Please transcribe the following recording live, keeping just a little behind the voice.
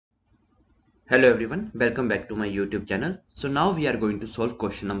Hello everyone, welcome back to my YouTube channel. So now we are going to solve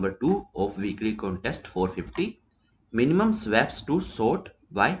question number 2 of weekly contest 450. Minimum swaps to sort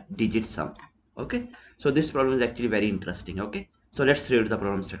by digit sum. Okay, so this problem is actually very interesting. Okay, so let's read the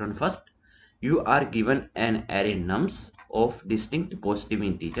problem statement first. You are given an array nums of distinct positive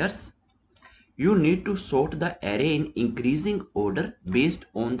integers. You need to sort the array in increasing order based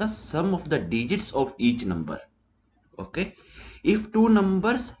on the sum of the digits of each number. Okay, if two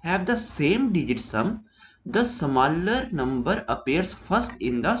numbers have the same digit sum, the smaller number appears first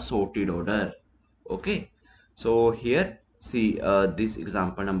in the sorted order. Okay, so here see this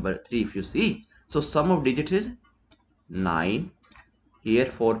example number 3. If you see, so sum of digits is 9. Here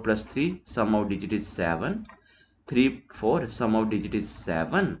 4 plus 3, sum of digit is 7. 3 4, sum of digit is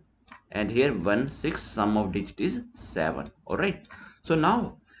 7, and here 1 6, sum of digit is 7. All right, so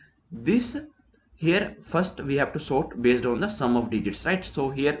now this here first we have to sort based on the sum of digits, right? So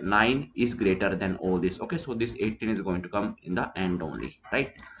here 9 is greater than all this. Okay, so this 18 is going to come in the end only,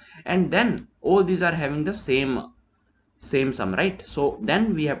 right? And then all these are having the same sum, right? So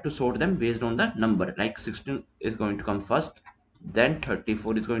then we have to sort them based on the number, like 16 is going to come first, then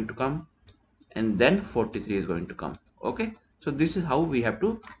 34 is going to come, and then 43 is going to come. Okay, so this is how we have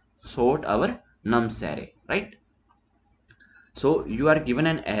to sort our nums array, right? So you are given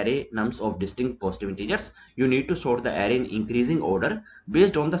an array nums of distinct positive integers. You need to sort the array in increasing order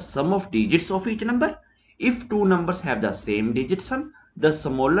based on the sum of digits of each number. If two numbers have the same digit sum, the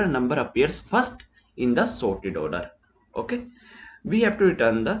smaller number appears first in the sorted order. Okay, we have to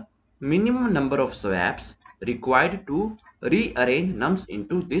return the minimum number of swaps required to rearrange nums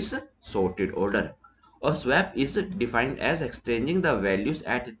into this sorted order. A swap is defined as exchanging the values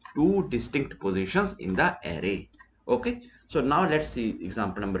at two distinct positions in the array. Okay, so now let's see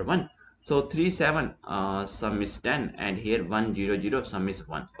example number 1. So 3 7 sum is 10, and here 1 0 0 sum is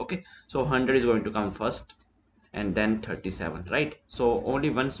 1. Okay, so 100 is going to come first, and then 37, right? So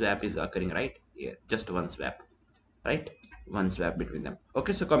only one swap is occurring, right? Here just one swap, right? One swap between them.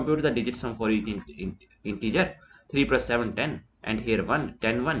 Okay, so compute the digit sum for each integer. 3 plus 7 10, and here 1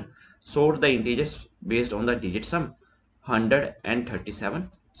 10 1. Sort the integers based on the digit sum 100 and 37.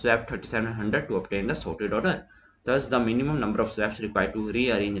 Swap 37 and 100 to obtain the sorted order. Thus the minimum number of swaps required to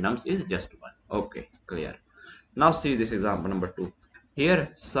rearrange nums is just 1. Okay, clear. Now see this example number 2.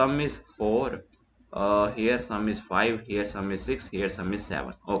 Here sum is 4, here sum is 5, here sum is 6, here sum is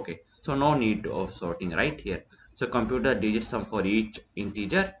 7. Okay, so no need of sorting right here. So compute the digit sum for each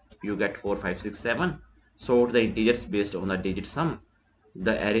integer. You get 4 5 6 7. Sort the integers based on the digit sum.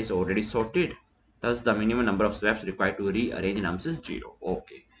 The array is already sorted. Thus the minimum number of swaps required to rearrange nums is 0.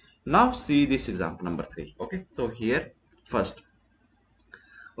 Okay, now see this example number 3. Okay, so here first,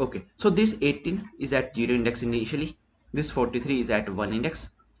 okay, so this 18 is at 0 index initially, this 43 is at 1 index,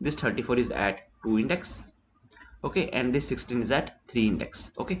 this 34 is at 2 index, okay, and this 16 is at 3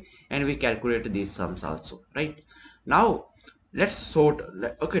 index. Okay, and we calculate these sums also, right? Now let's sort.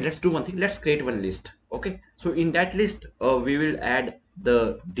 Okay, let's do one thing. Let's create one list. Okay, so in that list we will add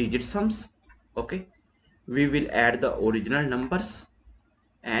the digit sums. Okay, we will add the original numbers,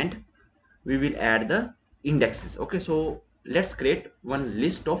 and we will add the indexes. Okay, so let's create one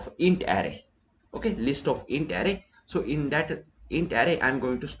list of int array. Okay, list of int array. So in that int array I'm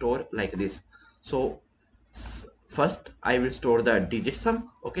going to store like this. So first I will store the digit sum.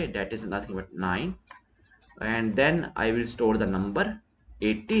 Okay, that is nothing but 9, and then I will store the number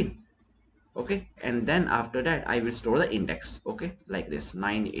 18. Okay, and then after that I will store the index. Okay, like this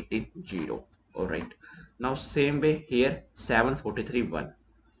 9 18 0. All right, now same way here 7 43 1,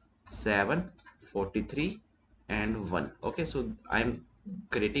 7 43 and 1. Okay, so I'm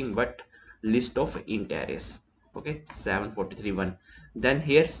creating what list of int arrays. Okay, 7 43 1. Then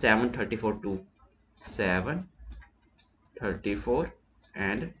here 7 34 2, 7 34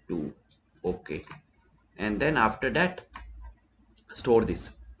 and 2. Okay, and then after that store this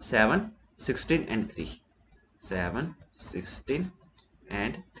 7 16 and 3, 7 16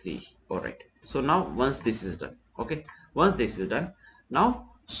 and 3. All right, so now once this is done, okay, once this is done, now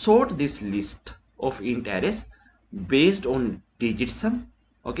sort this list of int arrays based on digit sum.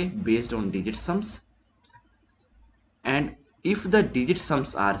 Okay, based on digit sums, and if the digit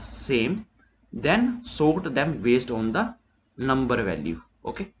sums are same, then sort them based on the number value.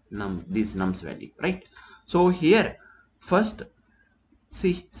 Okay, this nums value, right? So here first,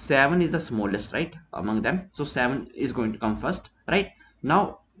 see 7 is the smallest, right, among them, so 7 is going to come first, right?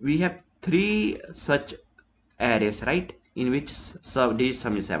 Now we have three such arrays, right, in which digit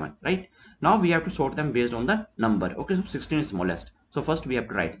sum is 7, right? Now we have to sort them based on the number. Okay, so 16 is smallest, so first we have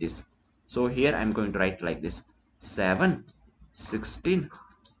to write this. So here I'm going to write like this 7 16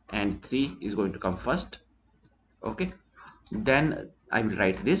 and 3 is going to come first. Okay, then I will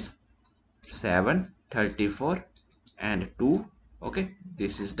write this 7 34 and 2. Okay,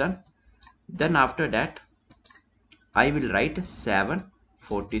 this is done. Then after that I will write 7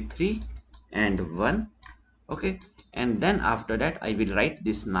 43 and 1. Okay, and then after that I will write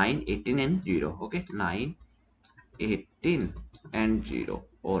this 9 18 and 0. Okay, 9 18 and 0.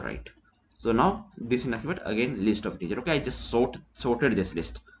 All right, so now this is nothing but again list of digits. Okay, I just sorted this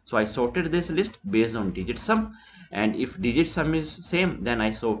list. So I sorted this list based on digit sum, and if digit sum is same, then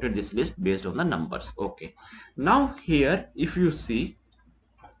I sorted this list based on the numbers. Okay, now here if you see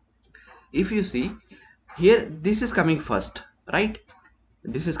here, this is coming first, right?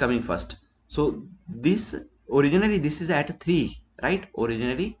 This is coming first. So this originally this is at 3, right?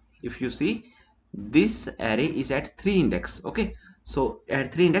 Originally if you see, this array is at 3 index. Okay, so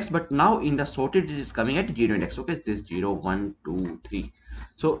at 3 index, but now in the sorted it is coming at 0 index. Okay, this 0 1 2 3.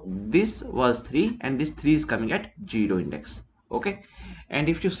 So this was 3 and this 3 is coming at 0 index. Okay, and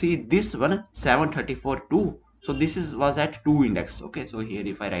if you see this one 734 2, so this is was at 2 index. Okay, so here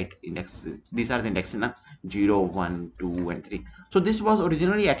if I write index, these are the indexes na, 0 1 2 and 3. So this was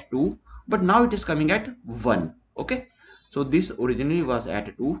originally at 2, but now it is coming at 1. Okay, so this originally was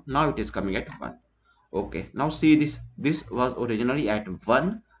at 2, now it is coming at 1. Okay, now see this was originally at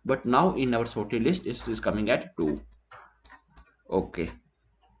 1, but now in our sorted list it is coming at 2. Okay,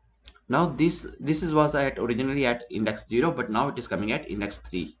 now this is was at originally at index 0, but now it is coming at index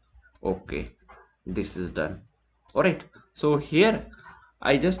 3. Okay, this is done. All right, so here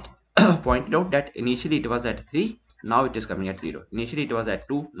I just pointed out that initially it was at 3, now it is coming at 0. Initially it was at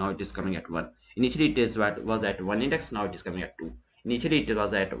 2, now it is coming at 1. Initially it was at 1 index, now it is coming at 2. Initially it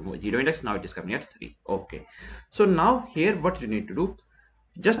was at 0 index, now it is coming at 3. Okay, so now here what you need to do,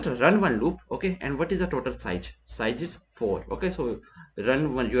 just run one loop. Okay, and what is the total size is 4. Okay, so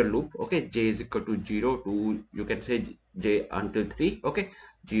run your loop. Okay, j is equal to 0 to, you can say j until 3. Okay,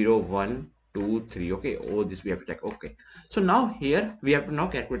 0 1 2 3. Okay, oh, this we have to check. Okay, so now here we have to now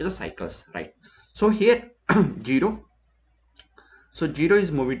calculate the cycles, right? So here 0, so 0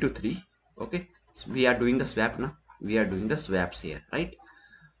 is moving to 3. Okay, so we are doing the swap now. We are doing the swaps here, right?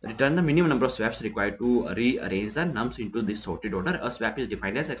 Return the minimum number of swaps required to rearrange the nums into this sorted order. A swap is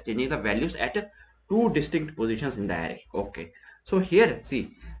defined as exchanging the values at two distinct positions in the array. Okay, so here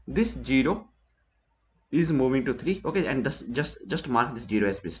see, this 0 is moving to 3. Okay, and this just mark this 0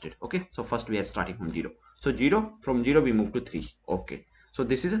 as visited. Okay, so first we are starting from 0. So 0, from 0 we move to 3. Okay, so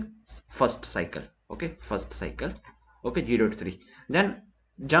this is a first cycle. Okay, first cycle. Okay, 0 to 3, then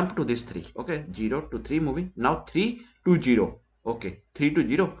jump to this 3. Okay, 0 to 3 moving, now 3 to 0. Okay, 3 to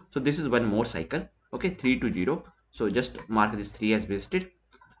 0, so this is one more cycle. Okay, 3 to 0, so just mark this 3 as visited.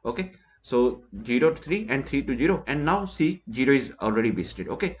 Okay, so 0 to 3 and 3 to 0, and now see 0 is already visited.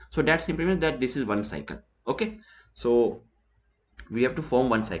 Okay, so that simply means that this is one cycle. Okay, so we have to form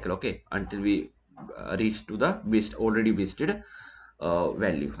one cycle. Okay, until we reach to the already visited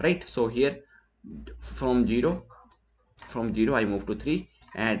value, right? So here from 0 I move to 3,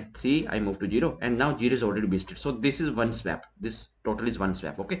 and 3 I move to 0, and now 0 is already visited. So this is one swap, this total is one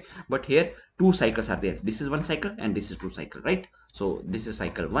swap. Okay, but here two cycles are there. This is one cycle and this is two cycle, right? So this is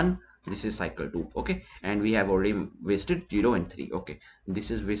cycle 1, this is cycle 2. Okay, and we have already wasted 0 and 3. Okay,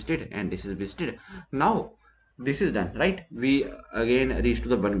 this is wasted and this is wasted. Now this is done, right? We again reach to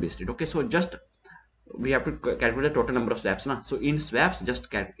the one wasted. Okay, so just we have to calculate the total number of swaps now. So in swaps, just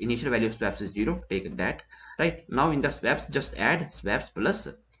initial value of swaps is 0, take that. Right now in the swaps, just add swaps plus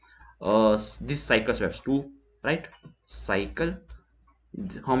this cycle swaps 2, right? Cycle,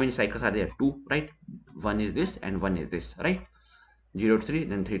 how many cycles are there? 2, right? One is this and one is this, right? 0 to 3,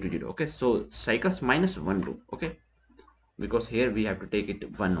 then 3 to 0. Okay, so cycles minus 1 2. Okay, because here we have to take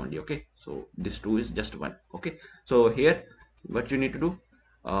it 1 only. Okay, so this 2 is just 1. Okay, so here what you need to do,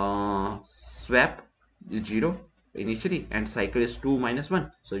 swap is 0 initially and cycle is 2 minus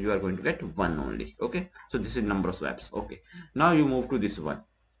 1, so you are going to get 1 only. Okay, so this is number of swaps. Okay, now you move to this one.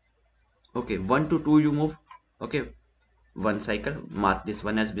 Okay, 1 to 2 you move. Okay, one cycle, mark this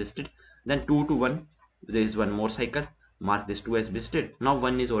 1 as visited. Then 2 to 1, there is one more cycle, mark this 2 as visited. Now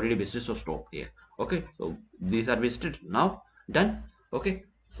 1 is already visited, so stop here. Okay, so these are visited, now done. Okay,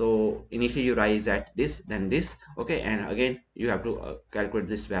 so initially you rise at this, then this. Okay, and again you have to calculate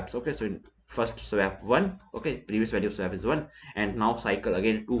this swaps. Okay, so in first swap 1. Okay, previous value of swap is 1, and now cycle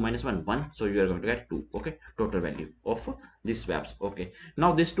again 2 minus 1 1, so you are going to get 2. Okay, total value of these swaps. Okay,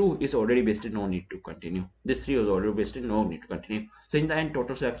 now this 2 is already wasted, no need to continue. This 3 is already wasted, no need to continue. So in the end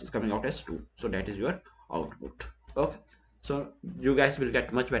total swaps is coming out as 2, so that is your output. Okay, so you guys will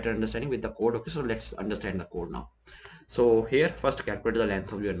get much better understanding with the code. Okay, so let's understand the code now. So here first calculate the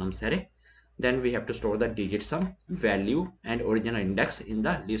length of your nums array, then we have to store the digit sum, value and original index in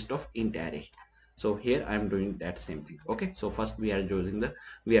the list of int array. So here I am doing that same thing. Okay, so first we are storing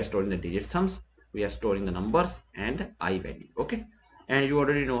the digit sums, we are storing the numbers and I value. Okay, and you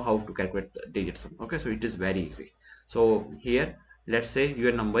already know how to calculate the digit sum. Okay, so it is very easy. So here let's say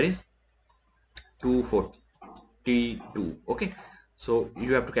your number is 242. Okay, so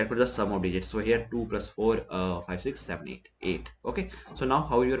you have to calculate the sum of digits. So here 2 plus 4 5 6 7 8 8. Okay, so now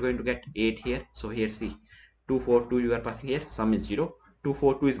how you are going to get 8 here? So here see, 242 you are passing here, sum is 0.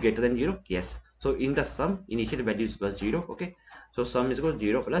 242 is greater than 0, yes. So in the sum initial values was 0. Okay, so sum is equal to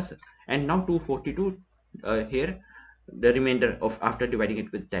 0 plus, and now 242 here the remainder of after dividing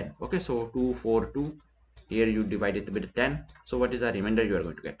it with 10. Okay, so 242 here you divide it with 10, so what is the remainder you are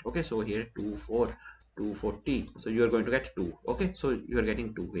going to get? Okay, so here 240, so you are going to get 2. Okay, so you are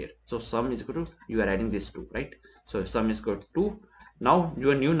getting 2 here, so sum is equal to, you are adding this 2, right? So sum is equal to 2. Now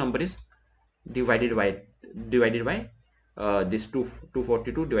your new number is divided by this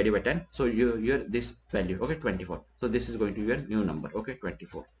 242 divided by 10, so your this value, okay, 24. So this is going to be your new number, okay,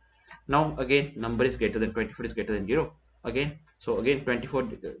 24. Now again number is greater than 24 is greater than 0 again, so again 24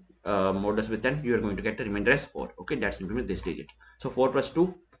 modulus with 10, you are going to get the remainder as 4. Okay, that simply means this digit. So 4 plus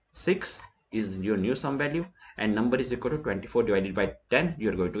 2 6 is your new sum value, and number is equal to 24 divided by 10, you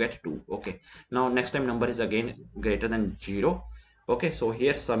are going to get 2. Okay, now next time number is again greater than 0. Okay, so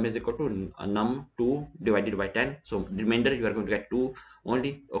here sum is equal to num 2 divided by 10, so remainder you are going to get 2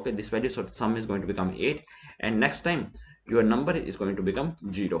 only. Okay, this value, so sum is going to become 8, and next time your number is going to become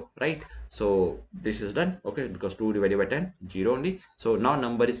 0, right? So this is done. Okay, because 2 divided by 10 0 only, so now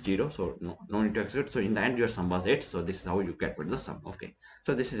number is 0, so no need to execute. So in the end your sum was 8, so this is how you calculate the sum. Okay,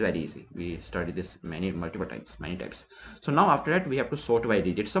 so this is very easy, we studied this multiple times, many times. So now after that we have to sort by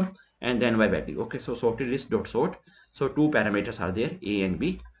digit sum and then by value. Okay, so sorted list dot sort. So two parameters are there, a and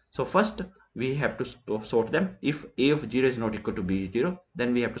b. So first we have to sort them. If a of 0 is not equal to b0,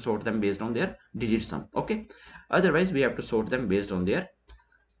 then we have to sort them based on their digit sum. Okay, otherwise we have to sort them based on their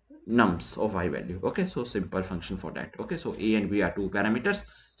nums of I value. Okay, so simple function for that. Okay, so a and b are two parameters.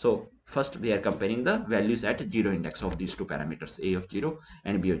 So first we are comparing the values at 0 index of these two parameters, a of 0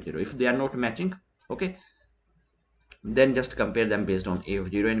 and b of 0. If they are not matching, okay, then just compare them based on a of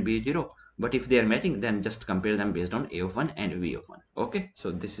 0 and b of 0. But if they are matching, then just compare them based on a of 1 and b of 1. Okay,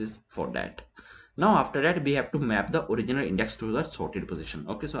 so this is for that. Now after that we have to map the original index to the sorted position.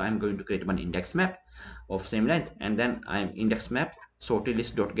 Okay, so I'm going to create one index map of same length, and then I'm index map sorted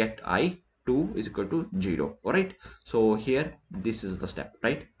list dot get I 2 is equal to 0. All right, so here this is the step,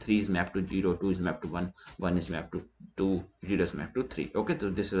 right? 3 is mapped to 0, 2 is mapped to 1, 1 is mapped to 2, 0 is mapped to 3. Okay, so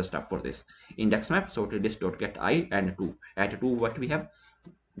this is the step for this index map sorted list dot get I and 2. At 2 what we have,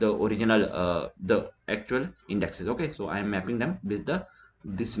 the original the actual indexes. Okay, so I am mapping them with the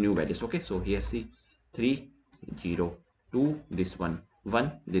this new values. Okay, so here see 3 0 2, this 1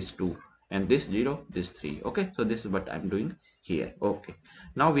 1, this 2, and this 0, this 3. Okay, so this is what I'm doing here. Okay,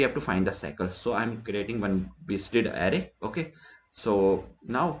 now we have to find the cycles, so I'm creating one listed array. Okay, so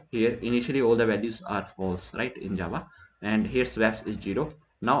now here initially all the values are false, right, in Java, and here swaps is 0.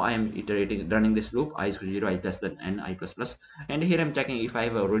 Now I am iterating, running this loop, I is equal to 0, I less than n, I plus plus, and here I'm checking if I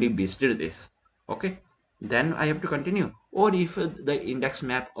have already beasted this. Okay, then I have to continue, or if the index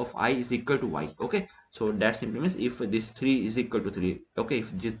map of I is equal to y. Okay, so that simply means if this 3 is equal to 3, okay,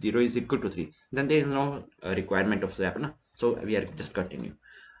 if this 0 is equal to 3, then there is no requirement of swap, no? So we are just continue.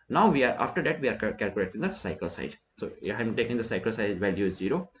 Now we are, after that we are calculating the cycle size. So I'm taking the cycle size value is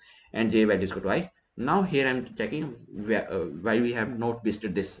 0 and j value is equal to I. Now here I'm checking why we have not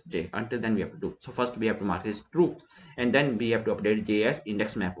listed this j. Until then we have to do, so first we have to mark this true, and then we have to update j as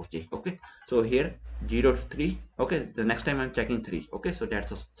index map of j. Okay, so here 0 to 3. Okay, the next time I'm checking 3. Okay, so that's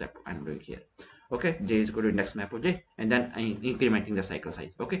the step I'm doing here. Okay, j is equal to index map of j, and then I'm incrementing the cycle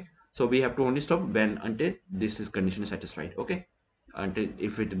size. Okay, so we have to only stop when until this is condition is satisfied. Okay, until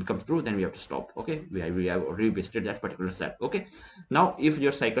if it becomes true, then we have to stop. Okay, we have already visited that particular step. Okay, now if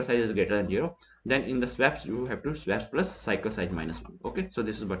your cycle size is greater than 0, then in the swaps you have to swaps plus cycle size minus 1. Okay, so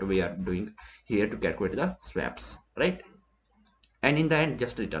this is what we are doing here to calculate the swaps, right? And in the end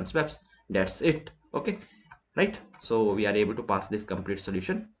just return swaps. That's it. Okay, right? So we are able to pass this complete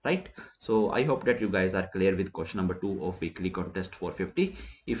solution, right? So I hope that you guys are clear with question number 2 of weekly contest 450.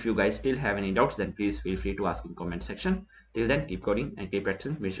 If you guys still have any doubts, then please feel free to ask in comment section. Till then, keep coding and keep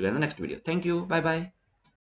practicing. Wish you guys in the next video. Thank you. Bye bye.